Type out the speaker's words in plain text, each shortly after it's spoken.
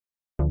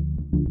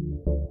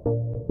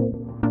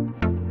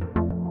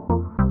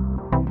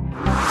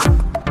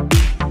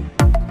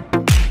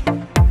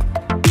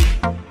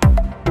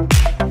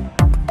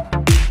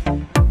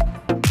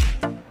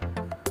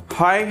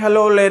Hi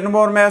hello learn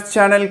more maths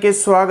ఛానల్కి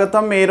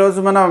స్వాగతం. ఈరోజు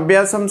మనం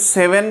అభ్యాసం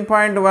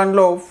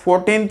 7.1లో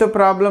 14th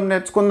ప్రాబ్లం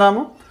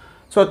నేర్చుకుందాము.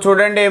 సో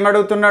చూడండి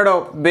ఏమడుగుతున్నాడో.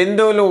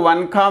 బిందువులు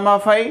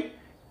 1,5,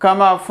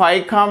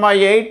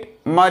 5,8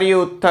 మరియు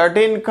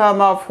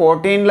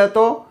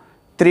 13,14లతో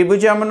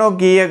త్రిభుజమును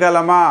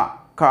గీయగలమా?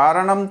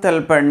 కారణం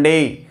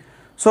తెలపండి.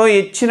 సో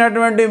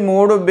ఇచ్చినటువంటి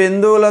 3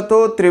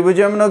 బిందువులతో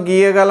త్రిభుజమును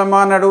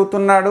గీయగలమా అని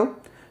అడుగుతున్నాడు.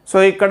 సో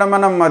ఇక్కడ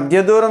మనం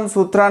మధ్య దూరం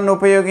సూత్రాన్ని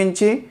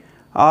ఉపయోగించి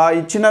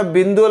ఇచ్చిన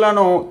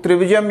బిందువులను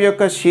త్రిభుజం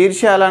యొక్క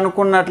శీర్షాలు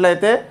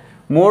అనుకున్నట్లయితే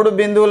 3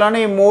 బిందువులను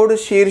ఈ 3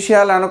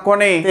 శీర్షాలు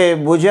అనుకొని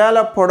భుజాల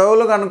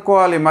పొడవులు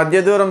కనుక్కోవాలి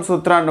మధ్య దూరం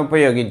సూత్రాన్ని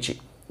ఉపయోగించి.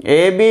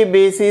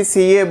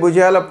 ABBCCA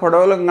భుజాల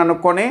పొడవులు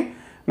కనుక్కొని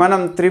మనం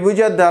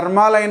త్రిభుజ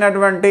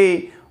ధర్మాలైనటువంటి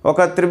ఒక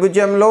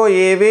త్రిభుజంలో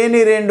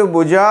ఏవేని 2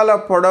 భుజాల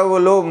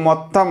పొడవులు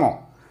మొత్తము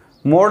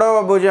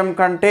 3వ భుజం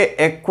కంటే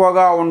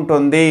ఎక్కువగా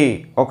ఉంటుంది.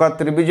 ఒక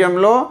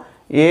త్రిభుజంలో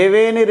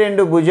ఏవేని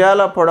 2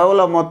 భుజాల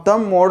పొడవుల మొత్తం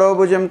 3వ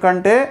భుజం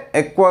కంటే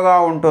ఎక్కువగా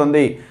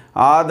ఉంటుంది.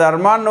 ఆ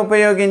ధర్మాన్ని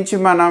ఉపయోగించి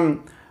మనం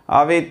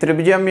అవి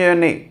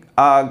త్రిభుజంని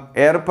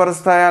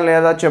ఏర్పరుస్తాయా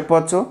లేదా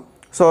చెప్పొచ్చు.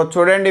 సో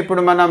చూడండి,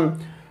 ఇప్పుడు మనం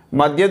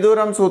మధ్య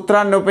దూరం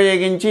సూత్రాన్ని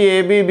ఉపయోగించి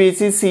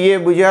ABBCCA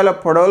భుజాల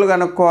పొడవులు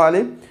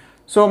కనుక్కోవాలి.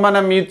 సో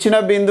మనం ఇచ్చిన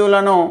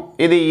బిందువులను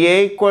ఇది A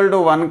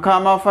 =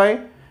 1,5,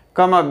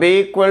 B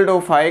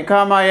 =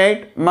 5,8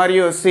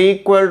 మరియు C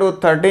 =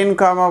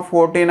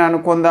 13,14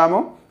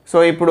 అనుకుందాము. సో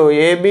ఇప్పుడు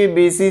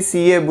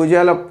ABBCCA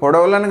భుజాల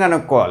పొడవులను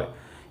కనుక్కోవాలి.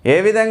 ఏ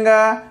విధంగా?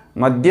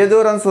 మధ్య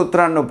దూరం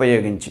సూత్రాన్ని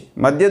ఉపయోగించి.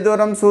 మధ్య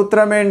దూరం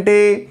సూత్రం ఏంటి?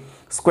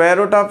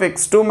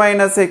 √(x2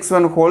 -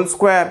 x1) +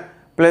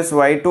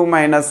 y2 -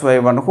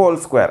 y1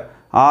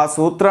 ఆ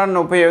సూత్రాన్ని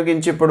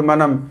ఉపయోగించి ఇప్పుడు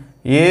మనం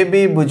AB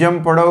భుజం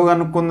పొడవు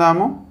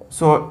కనుక్కుందాము.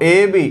 సో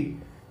AB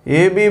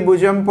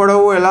భుజం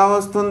పొడవు ఎలా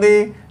వస్తుంది?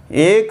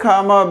 A,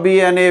 B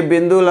అనే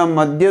బిందువుల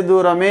మధ్య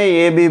దూరమే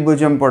AB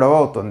భుజం పొడవు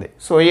అవుతుంది.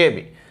 So AB.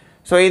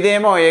 సో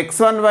ఇదేమో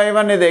x1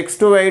 y1 ఇది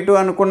x2 y2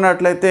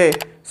 అనుకున్నట్లయితే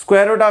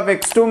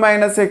 √(x2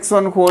 -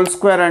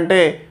 x1) అంటే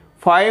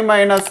 5 -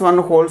 1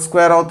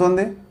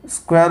 అవుతుంది.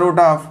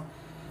 √5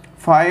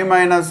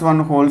 -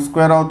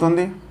 1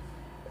 అవుతుంది.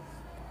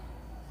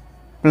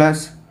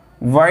 ప్లస్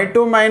y2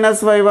 -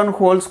 y1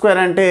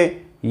 అంటే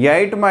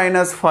 8 -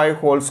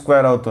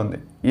 5 అవుతుంది.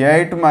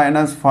 8 -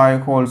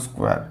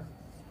 5.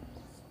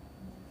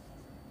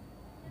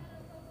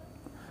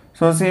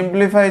 సో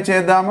సింప్లిఫై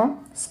చేద్దాము.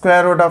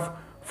 √5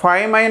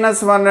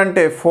 - 1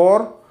 అంటే 4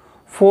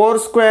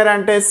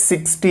 అంటే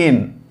 16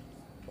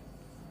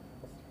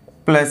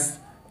 ప్లస్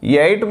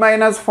 8 -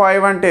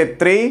 5 అంటే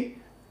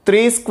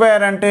 3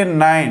 అంటే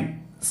 9.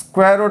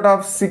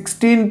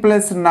 √16 +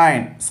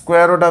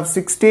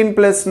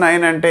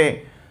 9 అంటే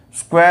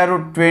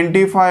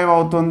 √25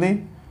 అవుతుంది.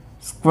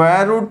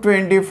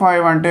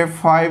 √25 అంటే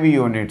 5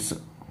 యూనిట్స్.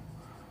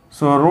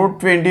 సో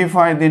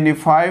 √25 దీన్ని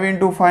 5 ×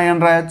 5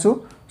 అని రాయొచ్చు.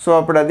 సో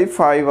అప్పుడు అది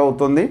 5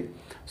 అవుతుంది.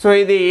 సో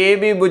ఇది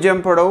AB భుజం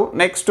పొడవు.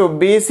 నెక్స్ట్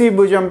BC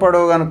భుజం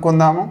పొడవు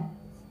కనుక్కుందాము.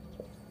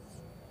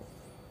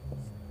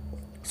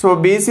 సో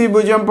BC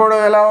భుజం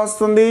పొడవు ఎలా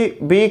వస్తుంది?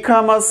 B,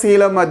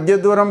 Cల మధ్య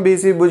దూరం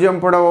BC భుజం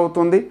పొడవు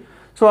అవుతుంది.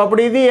 సో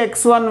అప్పుడు ఇది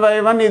x1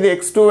 y1 ఇది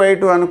x2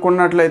 y2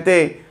 అనుకున్నట్లయితే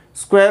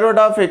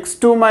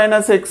 √(x2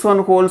 -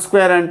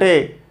 x1) అంటే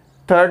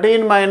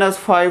 13 -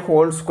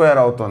 5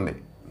 అవుతుంది.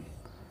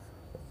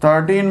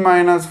 13 -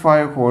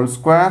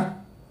 5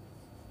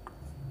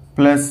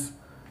 ప్లస్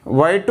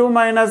y2 -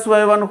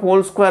 y1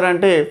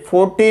 అంటే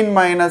 14 -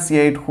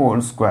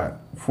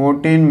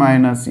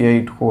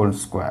 8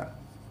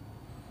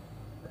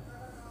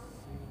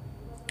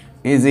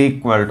 ఈజ్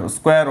ఈక్వల్ టు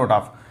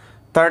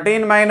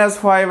 √13 -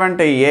 5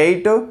 అంటే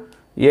 8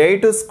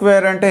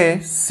 అంటే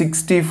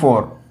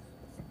 64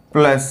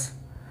 ప్లస్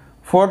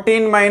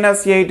 14 -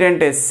 8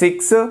 అంటే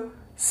 6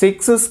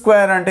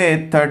 అంటే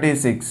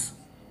 36.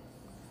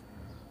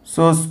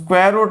 సో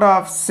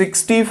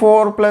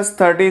 √64 +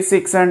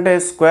 36 అంటే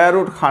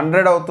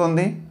 √100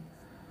 అవుతుంది.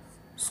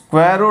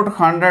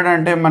 √100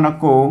 అంటే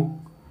మనకు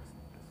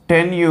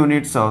 10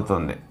 యూనిట్స్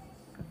అవుతుంది.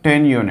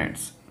 10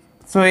 యూనిట్స్.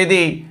 సో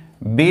ఇది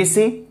BC.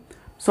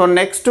 సో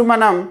నెక్స్ట్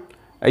మనం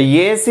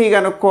AC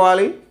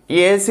కనుక్కోవాలి.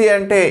 AC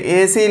అంటే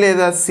AC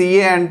లేదా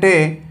CA అంటే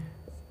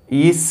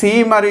ఈ C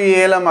మరియు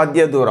Aల మధ్య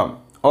దూరం.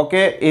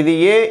 ఓకే, ఇది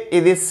A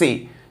ఇది C.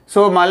 సో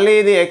మళ్ళీ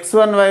ఇది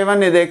x1 y1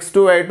 ఇది x2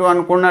 y2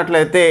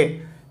 అనుకున్నట్లయితే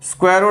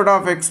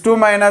 √(x2 -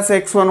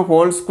 x1)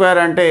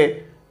 అంటే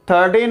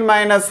 13 -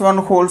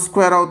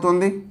 1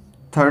 అవుతుంది.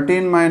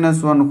 13 - 1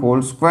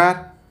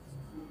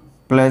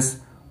 ప్లస్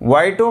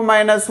y2 -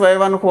 y1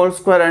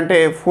 అంటే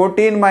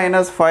 14 -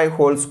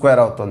 5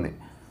 అవుతుంది.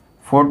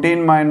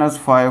 14 -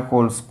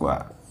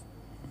 5.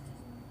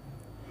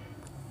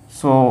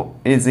 సో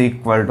ఈజ్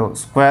ఈక్వల్ టు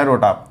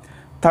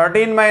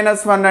 √13 -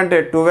 1 అంటే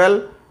 12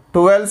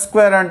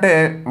 అంటే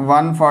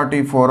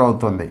 144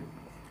 అవుతుంది.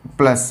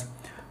 ప్లస్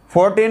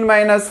 14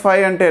 -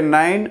 5 అంటే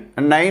 9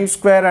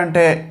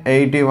 అంటే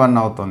 81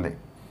 అవుతుంది.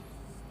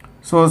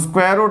 సో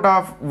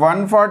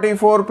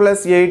 √144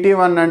 +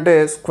 81 అంటే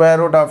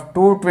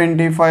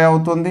 √225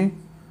 అవుతుంది.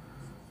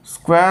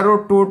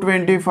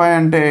 √225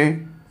 అంటే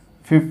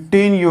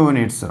 15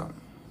 యూనిట్స్.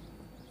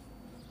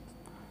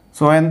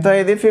 సో ఎంత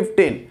ఇది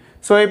 15.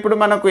 సో ఇప్పుడు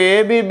మనకు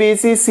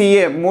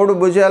ఏబిబిసిసిఏ 3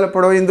 భుజాల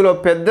పొడవు, ఇందులో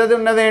పెద్దది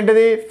ఉన్నది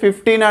ఏంటిది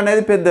 15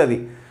 అనేది పెద్దది.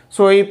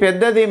 సో ఈ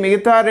పెద్దది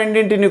మిగతా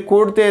రెండింటిని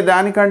కూడితే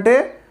దానికంటే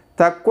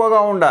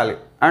తక్కువగా ఉండాలి.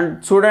 అండ్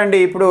చూడండి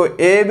ఇప్పుడు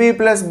ఏబి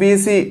ప్లస్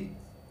బీసీ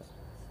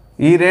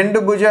ఈ 2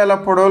 భుజాల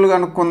పొడవులు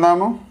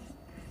కనుక్కుందాము.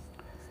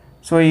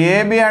 సో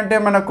ఏబి అంటే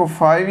మనకు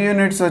 5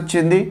 యూనిట్స్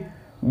వచ్చింది,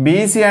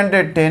 బీసీ అంటే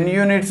 10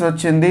 యూనిట్స్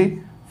వచ్చింది.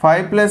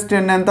 5 +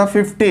 10 ఎంత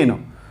 15.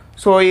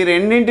 సో ఈ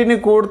రెండింటిని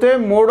కూడితే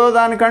మూడో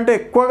దానికంటే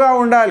ఎక్కువగా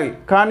ఉండాలి,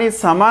 కానీ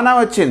సమానం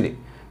వచ్చింది.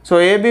 So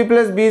AB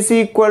plus BC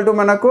equal to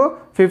మనకు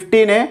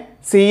 15,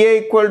 సిఏ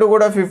ఈక్వల్ టు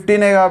కూడా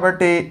 15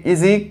 కాబట్టి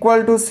ఈజ్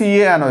ఈక్వల్ టు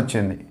సిఏ అని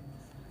వచ్చింది.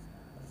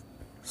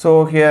 So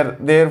here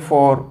there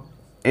four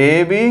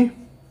AB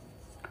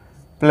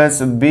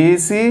plus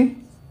BC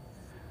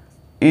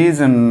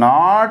is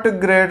not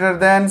greater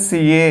than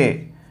CA.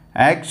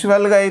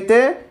 యాక్చువల్గా అయితే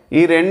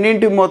ఈ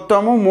రెండింటి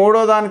మొత్తము మూడో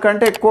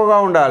దానికంటే ఎక్కువగా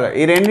ఉండాలి,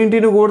 ఈ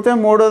రెండింటిని కూడితే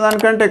మూడో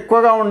దానికంటే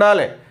ఎక్కువగా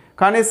ఉండాలి,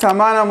 కానీ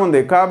సమానం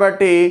ఉంది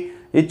కాబట్టి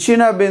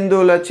ఇచ్చిన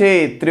బిందువులచే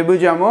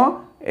త్రిభుజము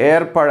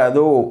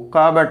ఏర్పడదు.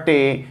 కాబట్టి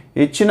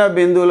ఇచ్చిన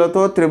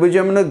బిందువులతో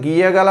త్రిభుజమును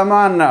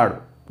గీయగలమా అన్నాడు,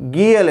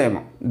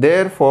 గీయలేము.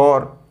 దేర్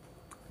ఫోర్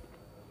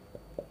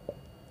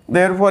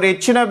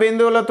ఇచ్చిన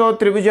బిందువులతో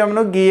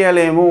త్రిభుజమును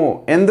గీయలేము.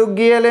 ఎందుకు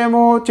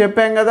గీయలేము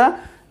చెప్పాం కదా,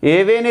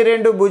 ఏవేని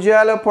 2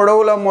 భుజాల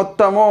పొడవుల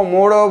మొత్తము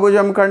మూడవ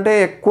భుజం కంటే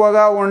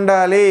ఎక్కువగా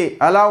ఉండాలి,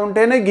 అలా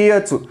ఉంటేనే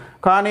గీయచ్చు.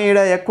 కానీ ఈడ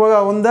ఎక్కువగా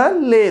ఉందా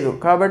లేదు,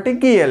 కాబట్టి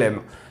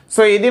గీయలేము.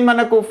 సో ఇది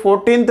మనకు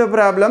 14th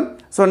ప్రాబ్లం.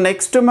 సో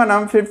నెక్స్ట్ మనం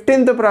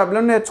 15th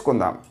ప్రాబ్లం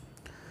నేర్చుకుందాం.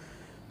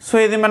 సో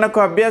ఇది మనకు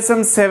అభ్యాసం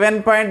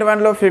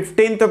 7.1లో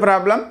 15th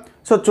ప్రాబ్లం.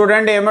 సో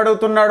చూడండి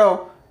ఏమడుగుతున్నాడో,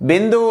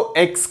 బిందువు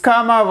x,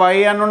 y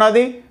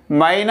అనున్నది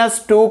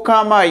 -2,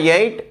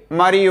 8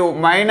 మరియు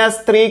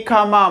 -3,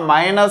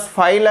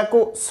 -5లకు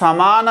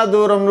సమాన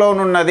దూరంలో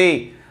ఉన్నది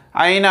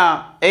అయిన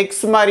x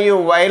మరియు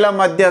yల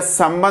మధ్య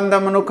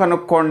సంబంధమును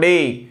కనుక్కోండి.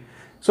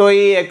 సో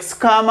ఈ x,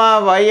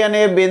 y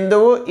అనే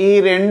బిందువు ఈ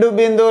 2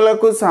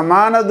 బిందువులకు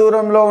సమాన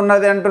దూరంలో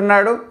ఉన్నది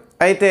అంటున్నాడు.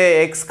 అయితే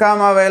x,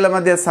 yల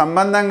మధ్య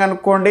సంబంధం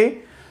కనుక్కోండి.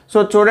 సో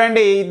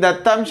చూడండి ఈ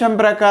దత్తాంశం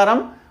ప్రకారం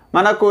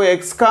మనకు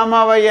x,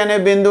 y అనే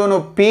బిందువును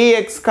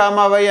px,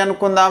 y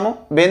అనుకుందాము.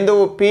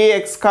 బిందువు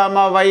px,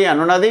 y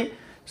అనున్నది.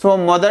 సో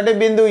మొదటి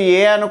బిందువు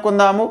a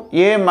అనుకుందాము,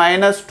 a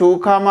 -2,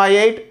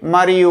 8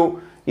 మరియు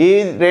ఈ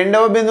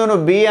రెండవ బిందువును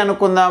b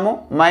అనుకుందాము,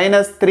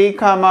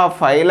 -3,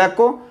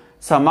 5లకు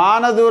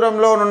సమాన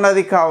దూరంలో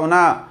ఉన్నది. కావున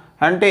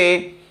అంటే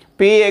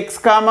px,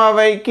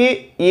 yకి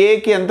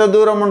aకి ఎంత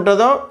దూరం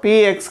ఉంటుందో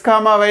px,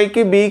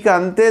 yకి bకి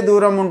అంతే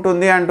దూరం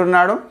ఉంటుంది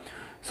అంటున్నాడు.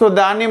 సో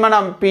దాన్ని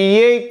మనం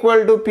PA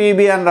 = PB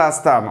అని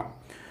రాస్తాము.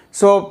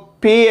 సో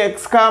px,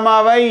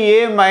 y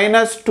a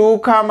 -2,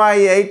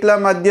 8ల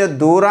మధ్య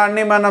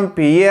దూరాన్ని మనం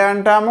PA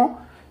అంటాము.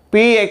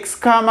 px,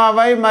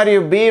 y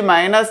మరియు b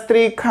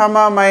 -3,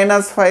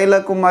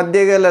 -5లకు మధ్య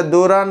గల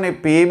దూరాన్ని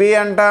PB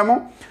అంటాము.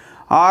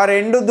 ఆ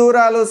 2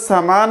 దూరాలు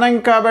సమానం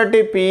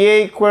కాబట్టి PA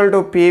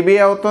 = PB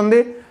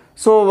అవుతుంది.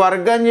 సో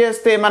వర్గం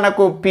చేస్తే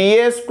మనకు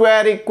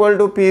PA²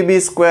 =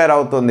 PB²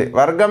 అవుతుంది.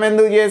 వర్గం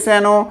ఎందుకు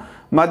చేశాను,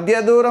 మధ్య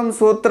దూరం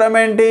సూత్రం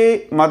ఏంటి,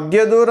 మధ్య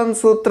దూరం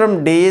సూత్రం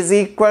d =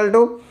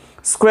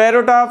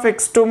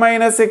 √x2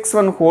 -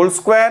 x1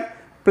 2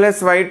 +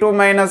 y2 -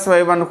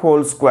 y1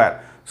 2.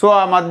 So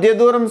ఆ మధ్య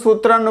దూరం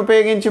సూత్రాన్ని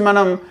ఉపయోగించి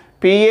మనం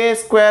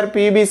PA²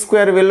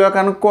 PB² విలువ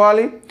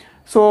కనుక్కోవాలి.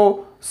 సో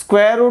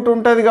స్క్వేర్ రూట్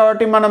ఉంటుంది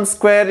కాబట్టి మనం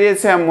స్క్వేర్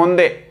చేసాం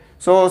ముందే.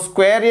 సో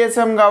స్క్వేర్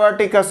చేసాం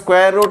కాబట్టి ఇక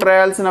స్క్వేర్ రూట్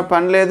రాయాల్సిన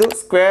పని లేదు,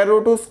 స్క్వేర్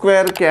రూట్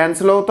స్క్వేర్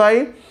క్యాన్సిల్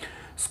అవుతాయి.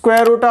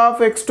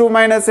 √x2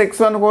 -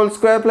 x1 2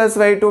 +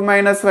 y2 -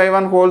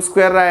 y1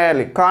 2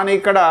 రాయాలి. కానీ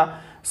ఇక్కడ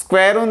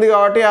స్క్వేర్ ఉంది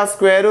కాబట్టి ఆ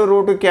స్క్వేర్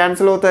రూట్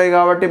క్యాన్సిల్ అవుతాయి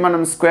కాబట్టి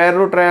మనం స్క్వేర్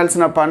రూట్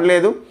రాయాల్సిన పని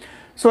లేదు.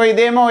 సో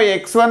ఇదేమో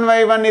x1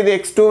 y1 ఇది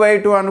x2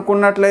 y2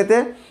 అనుకున్నట్లయితే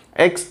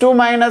x2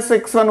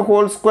 - x1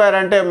 2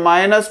 అంటే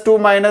 -2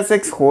 -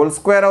 x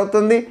 2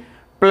 అవుతుంది,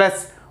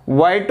 ప్లస్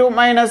y2 -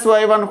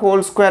 y1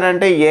 2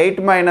 అంటే 8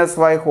 -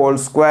 y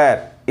 2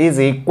 is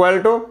equal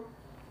to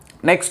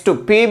next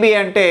PB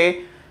అంటే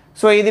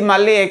సో ఇది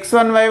మళ్ళీ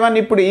x1 y1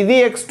 ఇప్పుడు ఇది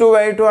x2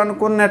 y2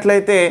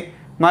 అనుకున్నట్లయితే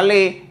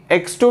మళ్ళీ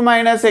x2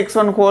 -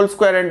 x1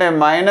 2 అంటే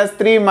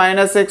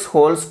 -3 - x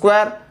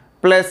 2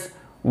 ప్లస్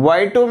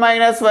y2 -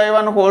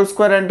 y1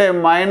 2 అంటే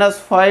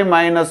 -5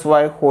 -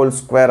 y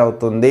 2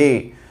 అవుతుంది.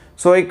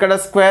 సో ఇక్కడ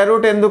స్క్వేర్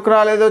రూట్ ఎందుకు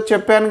రాలేదో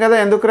చెప్పాను కదా,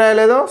 ఎందుకు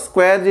రాయలేదో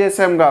స్క్వేర్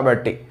చేసాం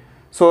కాబట్టి.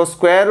 సో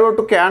స్క్వేర్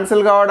రూట్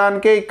క్యాన్సిల్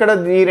కావడానికే ఇక్కడ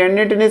ఈ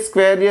రెండింటిని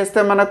స్క్వేర్ చేస్తే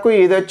మనకు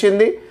ఇది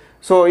వచ్చింది.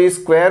 సో ఈ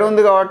స్క్వేర్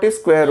ఉంది కాబట్టి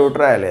స్క్వేర్ రూట్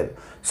రాయలేదు.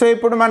 సో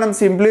ఇప్పుడు మనం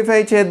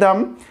సింప్లిఫై చేద్దాం.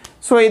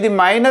 సో ఇది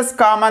మైనస్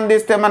కామన్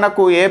తీస్తే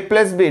మనకు a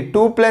 + b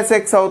 2 +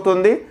 x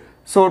అవుతుంది.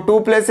 సో 2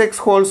 + x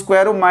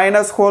 (2)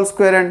 మైనస్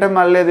 (2) అంటే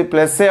మళ్ళీ అది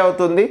ప్లస్ ఏ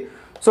అవుతుంది.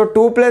 సో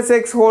 2 +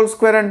 x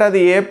 (2) అంటే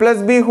అది a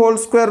 + b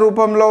 (2)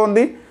 రూపంలో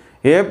ఉంది.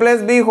 a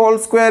 + b (2)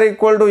 = a²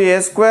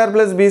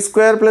 + b²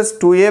 +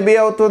 2ab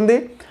అవుతుంది.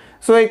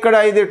 సో ఇక్కడ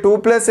ఇది 2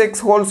 + x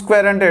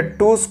 (2) అంటే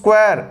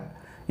 2²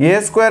 ఏ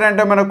స్క్వేర్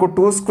అంటే మనకు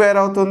 2 స్క్వేర్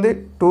అవుతుంది,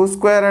 2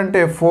 స్క్వేర్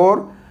అంటే 4,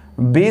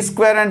 బి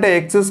స్క్వేర్ అంటే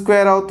ఎక్స్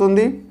స్క్వేర్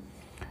అవుతుంది,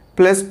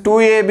 plus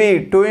 2ab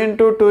 2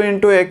 into 2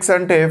 into X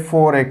అంటే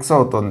 4x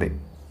అవుతుంది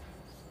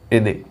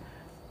ఇది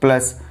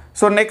ప్లస్.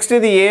 సో నెక్స్ట్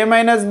ఇది ఏ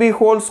మైనస్ బి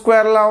హోల్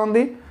స్క్వేర్లా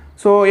ఉంది.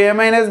 So A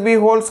minus B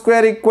whole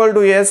square equal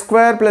to A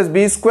square plus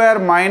B square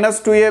minus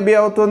 2ab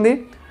అవుతుంది.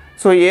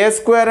 So ఏ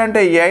square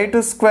అంటే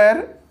 8 square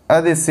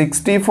అది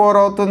 64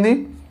 అవుతుంది,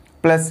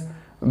 ప్లస్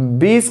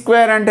బి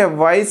స్క్వేర్ అంటే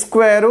వై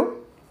స్క్వేరు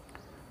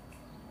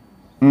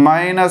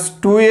మైనస్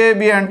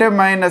 2ab అంటే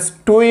minus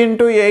 2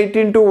 into 8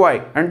 into why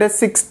అంటే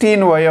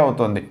 16y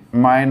అవుతుంది,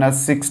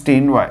 minus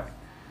 16y.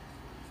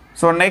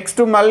 So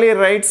next మళ్ళీ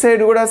right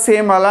side కూడా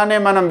సేమ్ అలానే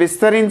మనం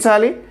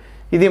విస్తరించాలి.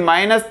 ఇది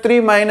 -3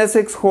 మైనస్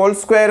ఎక్స్ హోల్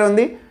స్క్వేర్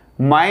ఉంది,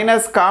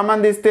 మైనస్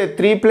కామన్ తీస్తే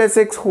 3 ప్లస్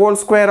ఎక్స్ హోల్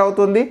స్క్వేర్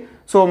అవుతుంది.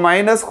 సో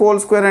మైనస్ హోల్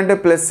స్క్వేర్ అంటే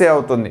ప్లస్ ఏ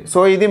అవుతుంది. సో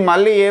ఇది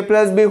మళ్ళీ ఏ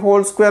ప్లస్ బి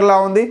హోల్ స్క్వేర్లా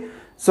ఉంది.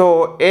 సో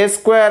ఏ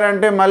స్క్వేర్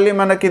అంటే మళ్ళీ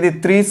మనకి ఇది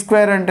 3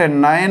 స్క్వేర్ అంటే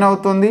 9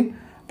 అవుతుంది,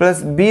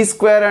 ప్లస్ బి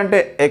స్క్వేర్ అంటే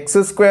ఎక్స్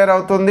స్క్వేర్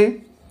అవుతుంది,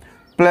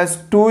 ప్లస్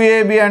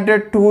 2ab అంటే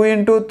 2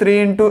 ఇంటూ 3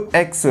 ఇంటూ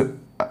ఎక్స్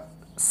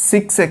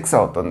 6x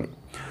అవుతుంది.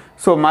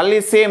 సో మళ్ళీ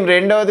సేమ్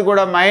రెండవది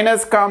కూడా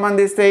మైనస్ కామన్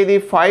తీస్తే ఇది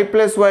 5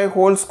 ప్లస్ వై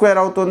హోల్ స్క్వేర్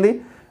అవుతుంది,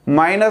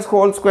 మైనస్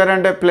హోల్ స్క్వేర్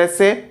అంటే ప్లస్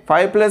ఏ,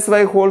 5 ప్లస్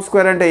వై హోల్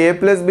స్క్వేర్ అంటే ఏ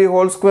ప్లస్ బి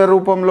హోల్ స్క్వేర్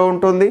రూపంలో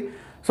ఉంటుంది.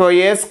 సో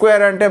ఏ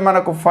స్క్వేర్ అంటే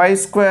మనకు 5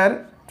 స్క్వేర్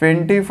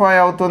 25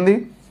 అవుతుంది,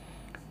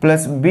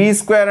 ప్లస్ బి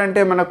స్క్వేర్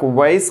అంటే మనకు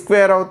వై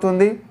స్క్వేర్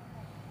అవుతుంది,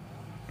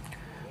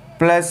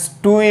 ప్లస్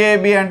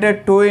 2ab అంటే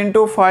 2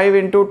 ఇంటూ 5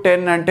 ఇంటూ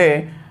 10 అంటే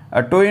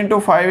 2 ఇంటూ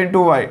 5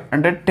 ఇంటూ వై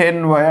అంటే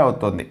 10y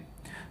అవుతుంది.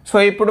 సో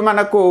ఇప్పుడు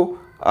మనకు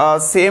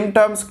సేమ్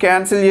టర్మ్స్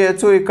క్యాన్సిల్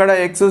చేయొచ్చు. ఇక్కడ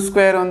ఎక్స్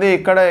స్క్వేర్ ఉంది,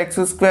 ఇక్కడ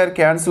ఎక్స్ స్క్వేర్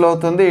క్యాన్సిల్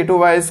అవుతుంది, ఇటు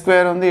వై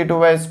స్క్వేర్ ఉంది, ఇటు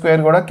వై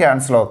స్క్వేర్ కూడా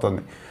క్యాన్సిల్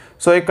అవుతుంది.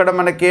 సో ఇక్కడ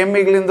మనకి ఏం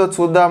మిగిలిందో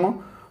చూద్దాము.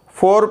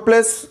 4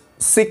 ప్లస్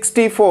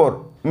 64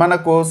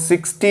 మనకు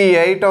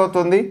 68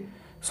 అవుతుంది.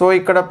 సో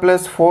ఇక్కడ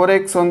ప్లస్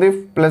 4x ఉంది,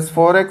 ప్లస్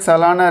 4x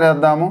అలానే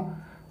రాద్దాము,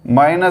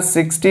 మైనస్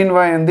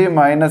 16y ఉంది,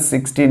 మైనస్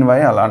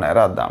 16y అలానే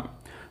రాద్దాము.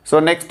 సో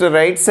నెక్స్ట్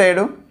రైట్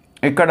సైడు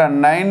ఇక్కడ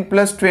 9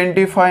 ప్లస్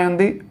 25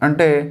 ఉంది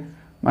అంటే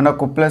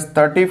మనకు ప్లస్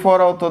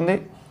 34 అవుతుంది,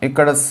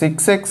 ఇక్కడ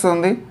 6x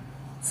ఉంది,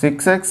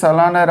 6x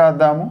అలానే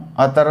రాద్దాము,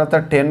 ఆ తర్వాత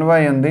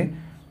 10y ఉంది,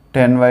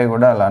 10y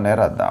కూడా అలానే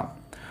రాద్దాము.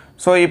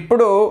 సో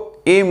ఇప్పుడు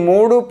ఈ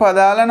మూడు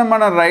పదాలను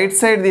మనం రైట్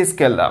సైడ్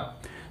తీసుకెళ్దాం.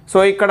 సో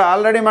ఇక్కడ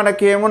ఆల్రెడీ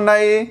మనకి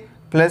ఏమున్నాయి,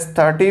 ప్లస్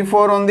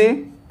 34 ఉంది,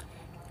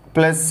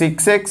 ప్లస్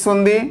 6x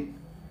ఉంది,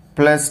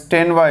 ప్లస్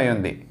 10y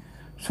ఉంది.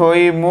 సో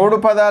ఈ మూడు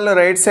పదాలు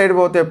రైట్ సైడ్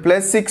పోతే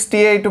ప్లస్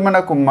 68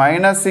 మనకు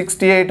మైనస్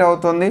 68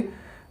 అవుతుంది,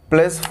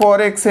 ప్లస్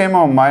 4x ఏమో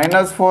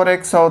మైనస్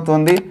 4x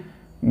అవుతుంది,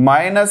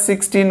 మైనస్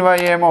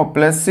 16y ఏమో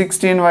ప్లస్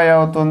 16y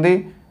అవుతుంది,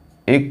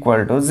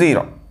 ఈక్వల్ టు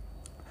 0.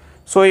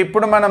 సో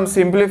ఇప్పుడు మనం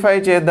సింప్లిఫై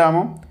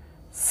చేద్దాము.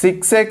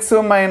 6x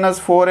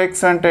మైనస్ 4x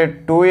అంటే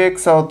 2x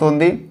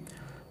అవుతుంది,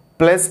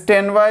 ప్లస్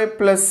 10y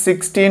ప్లస్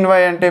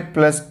 16y అంటే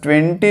ప్లస్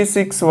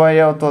 26y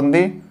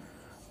అవుతుంది,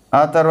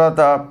 ఆ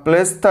తర్వాత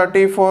ప్లస్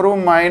 34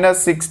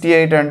 మైనస్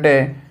 68 అంటే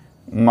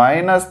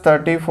మైనస్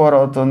 34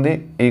 అవుతుంది,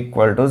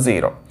 ఈక్వల్ టు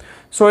 0.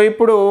 సో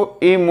ఇప్పుడు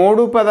ఈ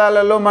మూడు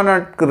పదాలలో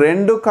మనకు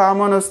 2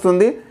 కామన్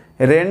వస్తుంది,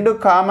 2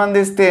 కామన్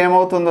తీస్తే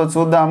ఏమవుతుందో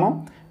చూద్దాము.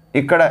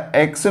 ఇక్కడ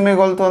x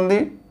మిగులుతుంది,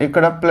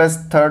 ఇక్కడ ప్లస్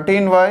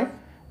 13y,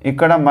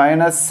 ఇక్కడ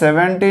మైనస్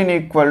 17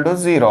 ఈక్వల్ టు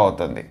 0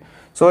 అవుతుంది.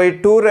 సో ఈ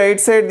 2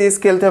 రైట్ సైడ్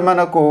తీసుకెళ్తే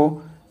మనకు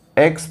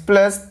x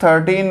plus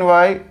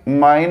 13y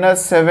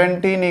minus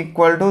 17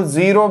 equal to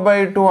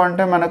 0/2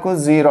 అంటే మనకు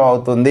 0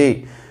 అవుతుంది.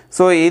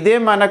 సో ఇదే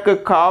మనకు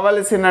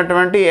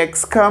కావలసినటువంటి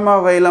x,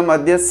 yల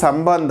మధ్య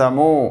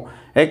సంబంధము.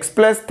 x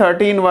plus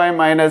 13y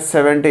minus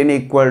 17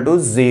 equal to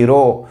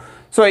 0.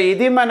 So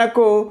ఇది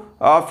మనకు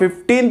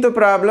 15th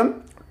ప్రాబ్లం.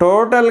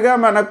 టోటల్గా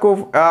మనకు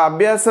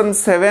అభ్యాసం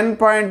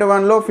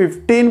 7.1లో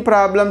 15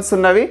 ప్రాబ్లమ్స్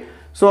ఉన్నవి.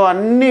 సో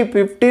అన్ని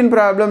 15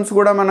 ప్రాబ్లమ్స్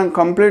కూడా మనం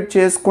కంప్లీట్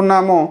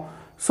చేసుకున్నాము.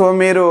 సో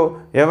మీరు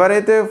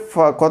ఎవరైతే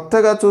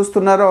కొత్తగా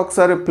చూస్తున్నారో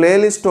ఒకసారి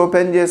ప్లేలిస్ట్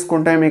ఓపెన్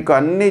చేసుకుంటే మీకు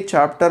అన్ని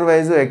chapter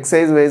wise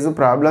excise wise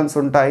problems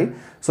ఉంటాయి.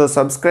 సో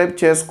సబ్స్క్రైబ్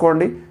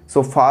చేసుకోండి, సో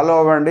ఫాలో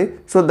అవ్వండి.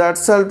 So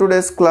that's all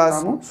today's class.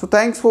 So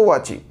thanks for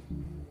watching.